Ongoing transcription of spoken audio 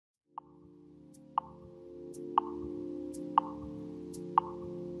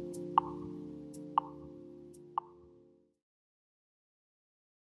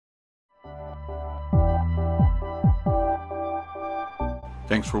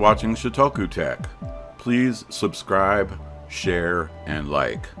Thanks for watching Shotokutech. Please subscribe, share, and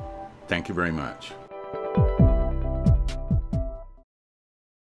like. Thank you very much.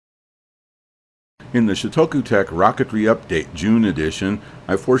 In the Shotokutech Rocketry Update June edition,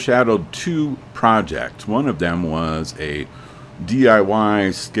 I foreshadowed two projects. One of them was a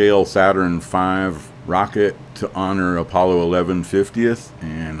DIY scale Saturn V rocket to honor Apollo 11 50th,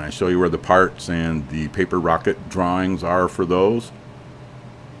 and I show you where the parts and the paper rocket drawings are for those.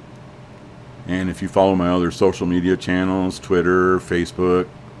 And if you follow my other social media channels, Twitter, Facebook,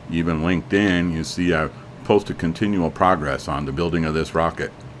 even LinkedIn, you see I posted continual progress on the building of this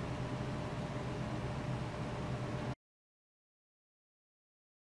rocket.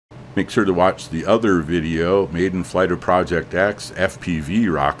 Make sure to watch the other video, Maiden Flight of Project X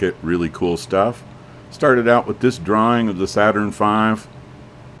FPV rocket. Really cool stuff. Started out with this drawing of the Saturn V.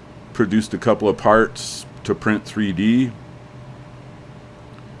 Produced a couple of parts to print 3D.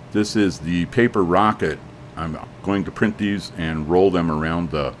 This is the paper rocket. I'm going to print these and roll them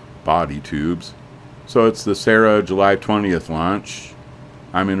around the body tubes. So it's the Sarah July 20th launch.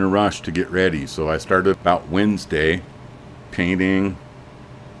 I'm in a rush to get ready, so I started about Wednesday painting,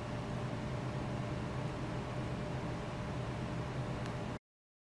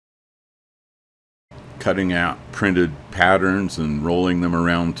 cutting out printed patterns and rolling them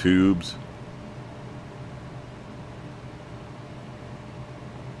around tubes.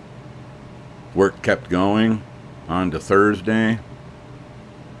 Work kept going on to Thursday,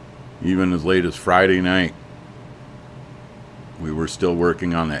 even as late as Friday night. We were still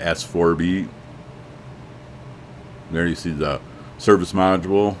working on the S4B. There you see the service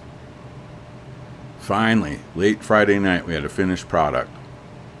module. Finally, late Friday night, we had a finished product.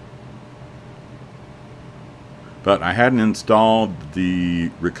 But I hadn't installed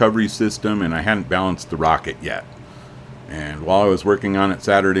the recovery system and I hadn't balanced the rocket yet. And while I was working on it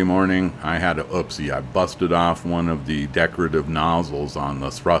Saturday morning, I had a oopsie. I busted off one of the decorative nozzles on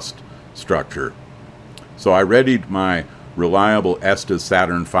the thrust structure. So I readied my reliable Estes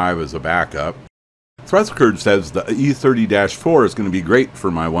Saturn V as a backup. Thrust Curve says the E30-4 is going to be great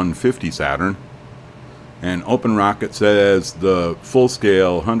for my 150 Saturn. And Open Rocket says the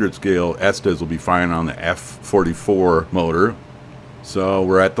full-scale, 100-scale Estes will be fine on the F44 motor. So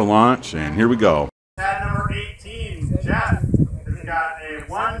we're at the launch, and here we go. Pad number 18, Jeff, has got a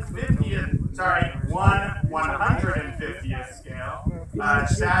 150th scale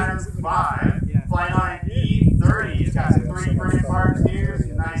Saturn V, flying on an E30. He's got some 3D printed parts here,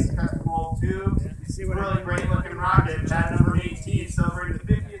 some nice custom mold tubes. Really great looking rocket. Pad number 18, celebrating the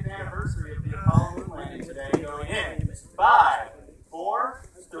 50th anniversary of the Apollo moon landing today. Going in 5, 4,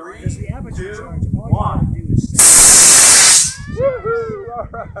 3, 2, 1. Woohoo! All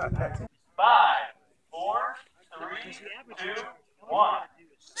right. 5, 4, 3, 2, 1.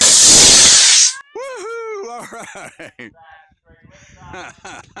 Woohoo! All right.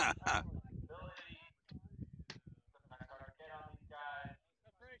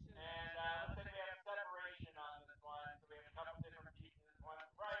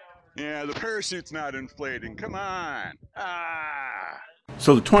 Yeah, the parachute's not inflating. Come on.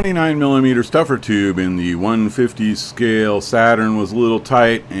 So the 29mm stuffer tube in the 150 scale Saturn was a little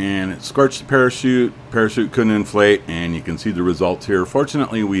tight and it scorched the parachute. Parachute couldn't inflate, and you can see the results here.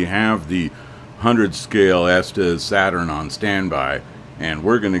 Fortunately, we have the 100 scale Estes Saturn on standby, and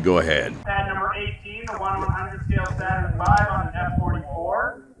we're going to go ahead. Pad number 18, the 1/100 scale Saturn V on an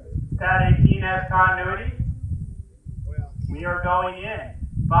F44. Pad 18 has continuity. We are going in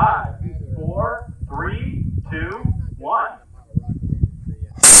 5, 4, 3, 2, 1.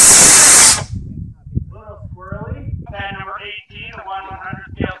 Little squirrely. Pad number 18, the 1/100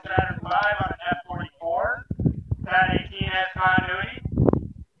 scale Saturn V on an F44. Pad 18 has continuity.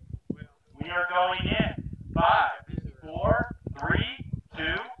 We are going in 5, 4, 3, 2,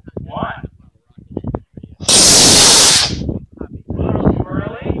 1. Little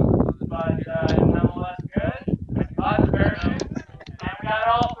squirrely, but nonetheless good. Lots of parachutes, and we got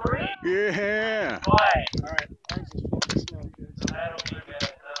all three. Yeah. Play. All right. Thanks for focusing on good. That'll be good.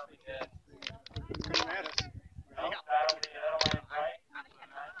 That'll be good. That'll be right.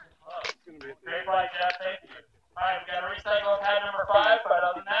 Great play, Jeff. Thank you. All right, we've got to recycle pad number 5, but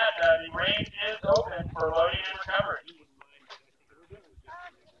other than that, the range is open for loading and recovery.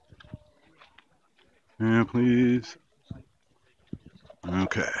 Yeah, please.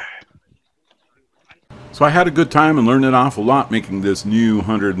 Okay. So I had a good time and learned an awful lot making this new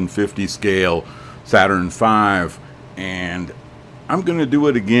 150 scale Saturn V, and I'm going to do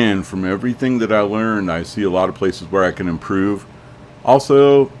it again. From everything that I learned, I see a lot of places where I can improve.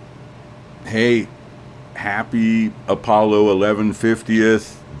 Also, hey, happy Apollo 11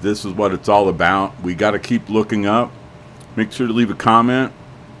 50th. This is what it's all about. We got to keep looking up. Make sure to leave a comment,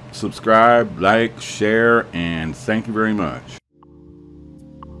 subscribe, like, share, and thank you very much.